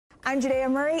I'm Judea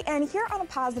Murray, and here on a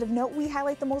positive note, we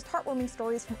highlight the most heartwarming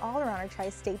stories from all around our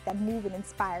tri-state that move and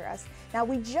inspire us. Now,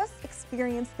 we just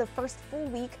experienced the first full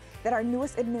week that our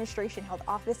newest administration held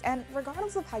office, and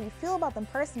regardless of how you feel about them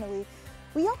personally,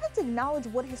 we all have to acknowledge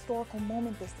what historical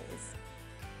moment this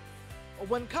is.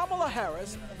 When Kamala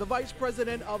Harris, the Vice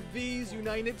President of these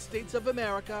United States of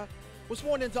America, was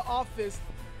sworn into office,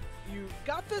 you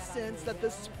got the sense that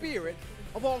the spirit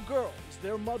of all girls,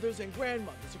 their mothers and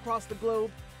grandmothers across the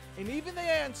globe, and even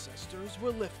their ancestors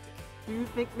were lifted. Do you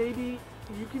think maybe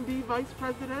you can be vice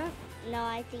president? No,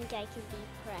 I think I can be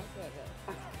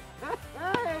president.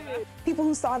 Hey! People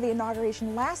who saw the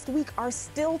inauguration last week are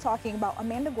still talking about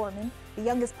Amanda Gorman, the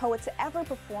youngest poet to ever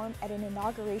perform at an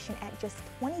inauguration at just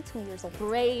 22 years old.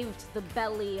 Braved the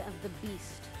belly of the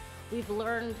beast. We've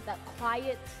learned that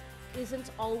quiet isn't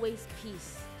always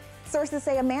peace. Sources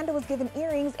say Amanda was given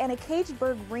earrings and a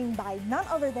Cageburg ring by none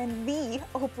other than the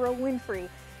Oprah Winfrey.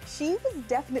 She was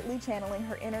definitely channeling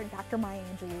her inner Dr. Maya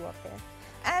Angelou up there.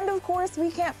 And of course,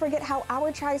 we can't forget how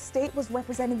our tri-state was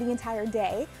represented the entire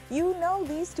day. You know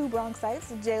these two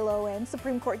Bronxites, J-Lo and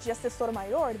Supreme Court Justice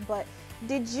Sotomayor, but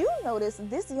did you notice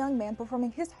this young man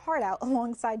performing his heart out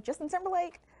alongside Justin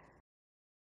Timberlake?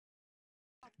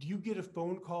 Do you get a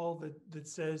phone call that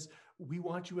says, we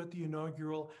want you at the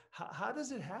inaugural? How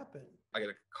does it happen? I get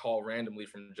a call randomly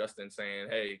from Justin saying,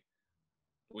 hey,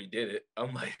 we did it.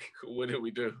 I'm like, what did we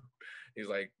do? He's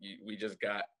like, we just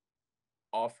got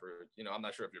offered. You know, I'm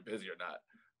not sure if you're busy or not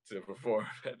to perform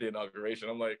at the inauguration.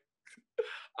 I'm like,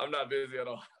 I'm not busy at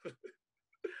all.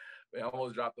 Man, I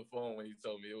almost dropped the phone when he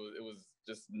told me. It was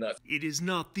just nuts. It is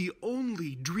not the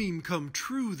only dream come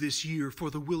true this year for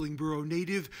the Willingboro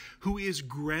native, who is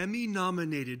Grammy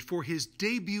nominated for his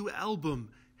debut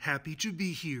album, Happy to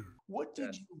Be Here. What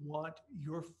did you want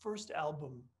your first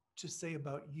album to say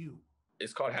about you?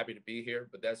 It's called Happy to Be Here,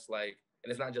 but that's like, and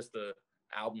it's not just the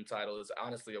album title. It's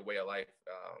honestly a way of life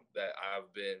that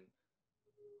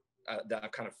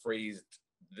I've kind of phrased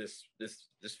this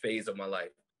phase of my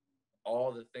life.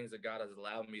 All the things that God has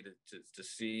allowed me to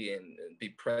see and be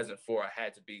present for, I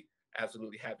had to be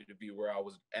absolutely happy to be where I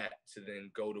was at to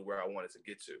then go to where I wanted to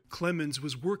get to. Clemens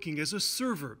was working as a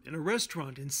server in a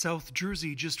restaurant in South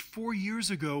Jersey just 4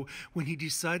 years ago when he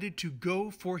decided to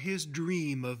go for his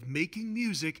dream of making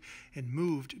music and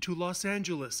moved to Los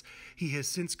Angeles. He has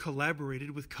since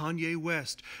collaborated with Kanye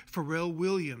West, Pharrell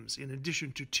Williams, in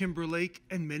addition to Timberlake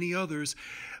and many others,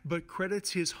 but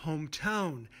credits his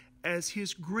hometown as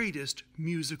his greatest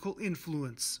musical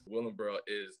influence. Willingboro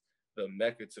is the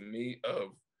mecca to me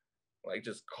of like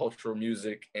just cultural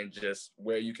music and just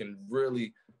where you can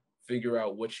really figure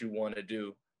out what you want to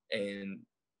do and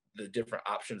the different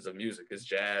options of music. It's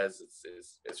jazz,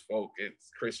 it's folk,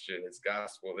 it's Christian, it's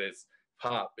gospel, it's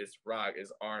pop, it's rock,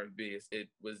 it's R&B. It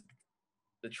was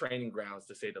the training grounds,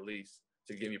 to say the least,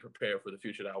 to get me prepared for the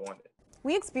future that I wanted.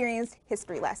 We experienced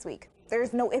history last week.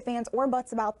 There's no ifs, ands, or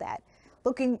buts about that.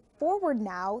 Looking forward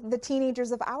now, the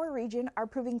teenagers of our region are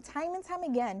proving time and time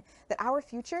again that our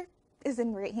future is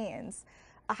in great hands.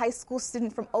 A high school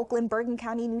student from Oakland, Bergen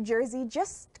County, New Jersey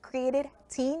just created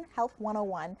Teen Health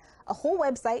 101, a whole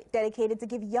website dedicated to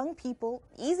give young people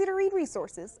easy-to-read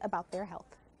resources about their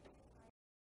health.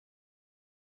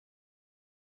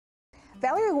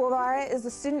 Valerie Guevara is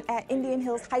a student at Indian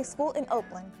Hills High School in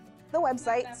Oakland. The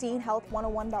website,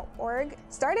 teenhealth101.org,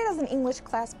 started as an English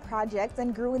class project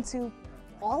and grew into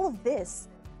all of this.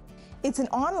 It's an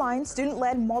online,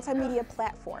 student-led multimedia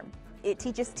platform. It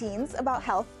teaches teens about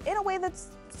health in a way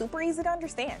that's super easy to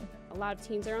understand. A lot of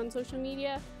teens are on social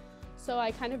media, so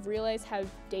I kind of realized how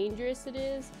dangerous it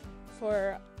is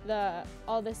for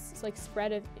all this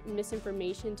spread of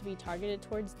misinformation to be targeted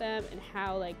towards them, and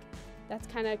how that's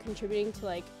kind of contributing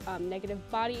to negative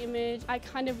body image. I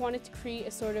kind of wanted to create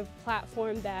a sort of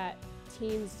platform that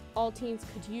all teens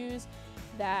could use,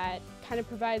 that kind of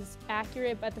provides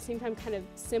accurate but at the same time kind of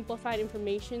simplified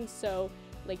information so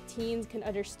teens can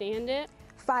understand it.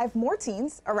 5 more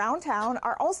teens around town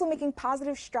are also making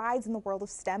positive strides in the world of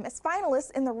STEM as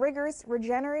finalists in the rigorous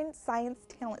Regenerating Science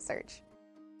Talent Search.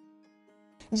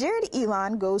 Jared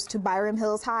Elon goes to Byram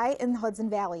Hills High in the Hudson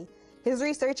Valley. His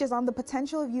research is on the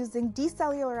potential of using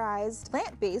decellularized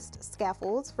plant-based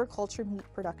scaffolds for cultured meat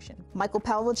production. Michael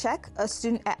Pavlicek, a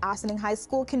student at Ossining High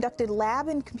School, conducted lab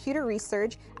and computer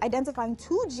research identifying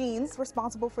 2 genes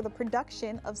responsible for the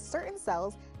production of certain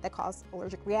cells that cause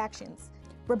allergic reactions.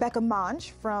 Rebecca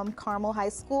Monge from Carmel High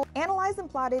School analyzed and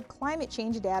plotted climate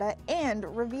change data and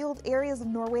revealed areas of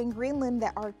Norway and Greenland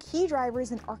that are key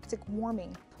drivers in Arctic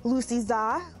warming. Lucy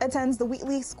Zah attends the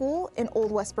Wheatley School in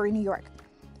Old Westbury, New York.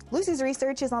 Lucy's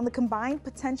research is on the combined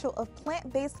potential of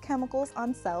plant-based chemicals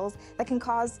on cells that can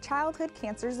cause childhood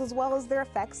cancers as well as their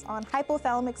effects on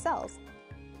hypothalamic cells.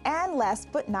 And last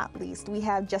but not least, we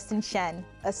have Justin Shen,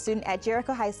 a student at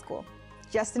Jericho High School.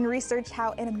 Justin researched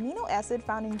how an amino acid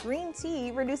found in green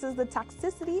tea reduces the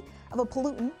toxicity of a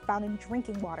pollutant found in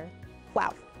drinking water.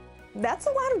 Wow, that's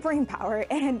a lot of brain power,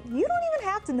 and you don't even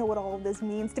have to know what all of this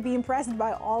means to be impressed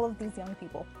by all of these young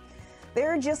people. There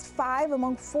are just 5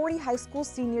 among 40 high school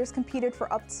seniors competed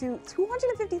for up to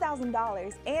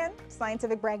 $250,000 and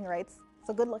scientific bragging rights,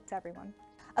 so good luck to everyone.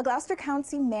 A Gloucester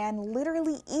County man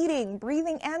literally eating,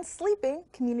 breathing, and sleeping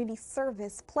community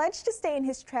service pledged to stay in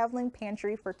his traveling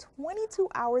pantry for 22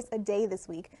 hours a day this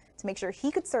week to make sure he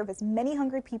could serve as many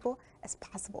hungry people as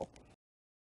possible.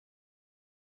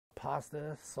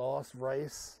 Pasta, sauce,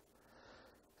 rice,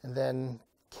 and then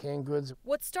canned goods.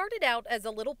 What started out as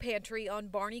a little pantry on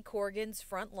Barney Corrigan's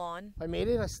front lawn. I made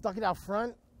it, I stuck it out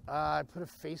front. I put a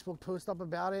Facebook post up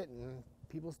about it, and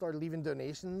people started leaving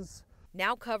donations.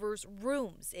 Now covers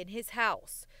rooms in his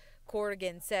house.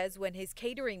 Corrigan says when his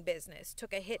catering business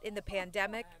took a hit in the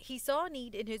pandemic, he saw a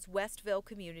need in his Westville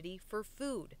community for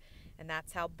food. And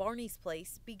that's how Barney's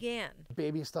Place began.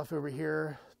 Baby stuff over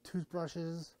here,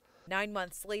 toothbrushes. 9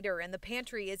 months later, and the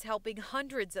pantry is helping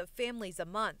hundreds of families a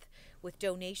month, with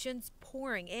donations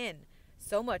pouring in.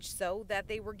 So much so that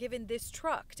they were given this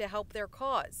truck to help their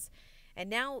cause. And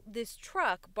now this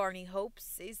truck, Barney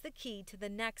hopes, is the key to the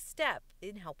next step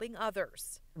in helping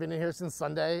others. I've been in here since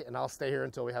Sunday, and I'll stay here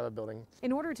until we have a building.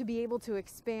 In order to be able to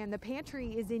expand, the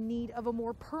pantry is in need of a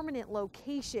more permanent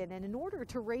location. And in order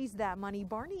to raise that money,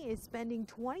 Barney is spending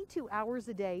 22 hours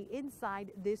a day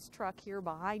inside this truck here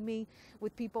behind me,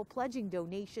 with people pledging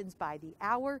donations by the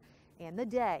hour and the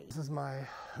day. This is my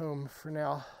home for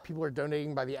now. People are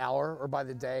donating by the hour or by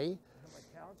the day.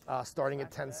 Starting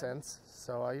at 10 cents.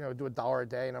 So, do $1 a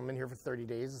day, and I'm in here for 30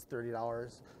 days. It's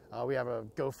 $30. We have a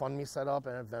GoFundMe set up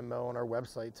and a Venmo on our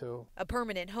website, too. A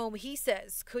permanent home, he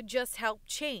says, could just help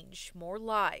change more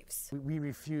lives. We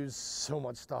refuse so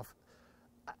much stuff.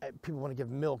 People want to give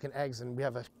milk and eggs, and we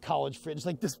have a college fridge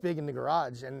like this big in the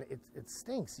garage, and it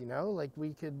stinks, Like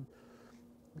we could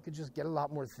just get a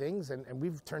lot more things, and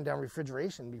we've turned down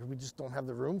refrigeration because we just don't have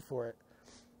the room for it.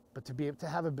 But to be able to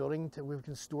have a building where we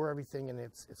can store everything and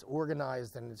it's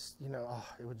organized and it's,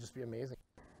 it would just be amazing.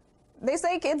 They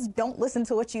say kids don't listen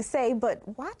to what you say, but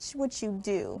watch what you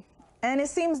do. And it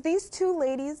seems these 2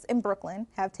 ladies in Brooklyn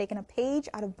have taken a page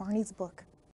out of Barney's book.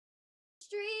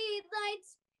 Street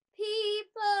lights,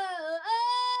 people,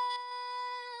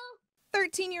 oh!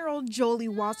 13-year-old Jolie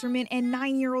Wasserman and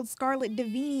 9-year-old Scarlett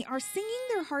Davini are singing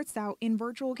their hearts out in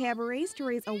virtual cabarets to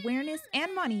raise awareness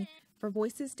and money for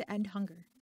Voices to End Hunger.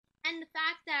 And the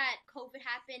fact that COVID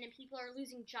happened and people are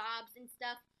losing jobs and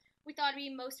stuff, we thought it'd be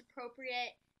most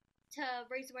appropriate to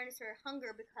raise awareness for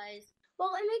hunger because,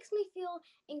 well, it makes me feel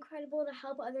incredible to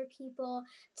help other people,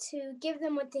 to give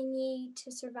them what they need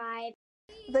to survive.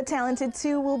 The talented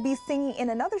 2 will be singing in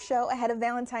another show ahead of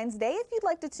Valentine's Day if you'd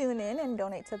like to tune in and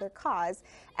donate to their cause.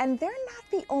 And they're not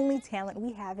the only talent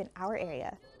we have in our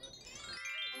area.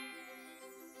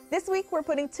 This week, we're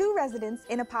putting 2 residents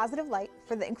in a positive light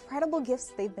for the incredible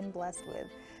gifts they've been blessed with.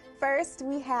 First,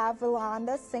 we have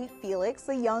Rolanda St. Felix,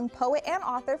 a young poet and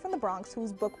author from the Bronx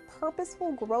whose book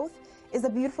Purposeful Growth is a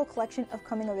beautiful collection of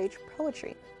coming-of-age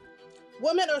poetry.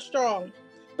 Women are strong,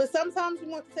 but sometimes we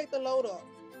want to take the load off.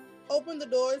 Open the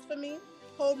doors for me,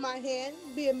 hold my hand,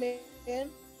 be a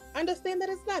man. Understand that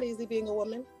it's not easy being a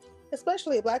woman,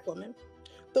 especially a Black woman.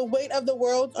 The weight of the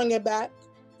world on your back.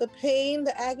 The pain,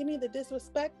 the agony, the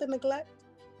disrespect, the neglect.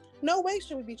 No way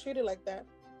should we be treated like that.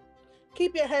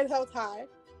 Keep your head held high.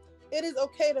 It is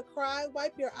okay to cry.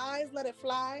 Wipe your eyes, let it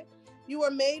fly. You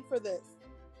are made for this.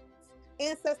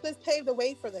 Ancestors paved the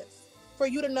way for this. For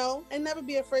you to know and never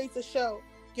be afraid to show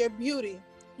your beauty.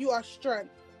 You are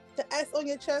strength. The S on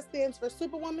your chest stands for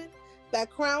Superwoman. That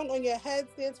crown on your head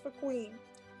stands for Queen.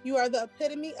 You are the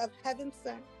epitome of heaven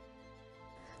sent.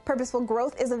 Purposeful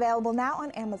Growth is available now on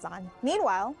Amazon.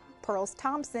 Meanwhile, Pearlz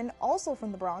Thompson, also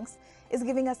from the Bronx, is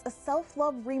giving us a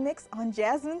self-love remix on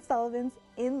Jasmine Sullivan's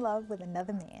In Love with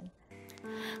Another Man.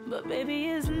 But baby,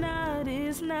 it's not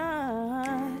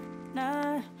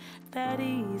that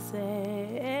easy.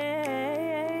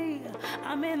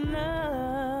 I'm in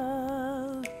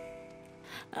love.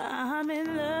 I'm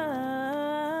in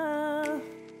love.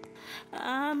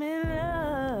 I'm in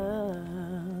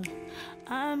love.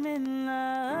 I'm in love.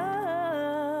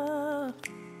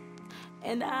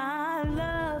 And I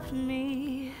love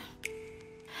me.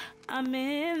 I'm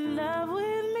in love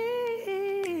with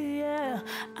me. Yeah.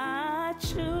 I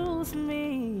choose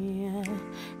me.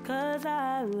 'Cause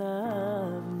I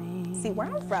love me. where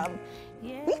I'm from,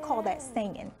 we call that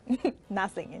singing,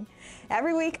 not singing.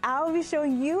 Every week, I'll be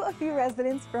showing you a few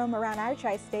residents from around our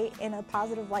tri-state in a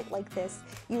positive light like this.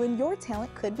 You and your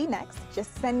talent could be next.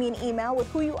 Just send me an email with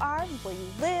who you are, where you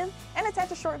live, and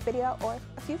attach a short video or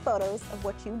a few photos of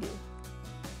what you do.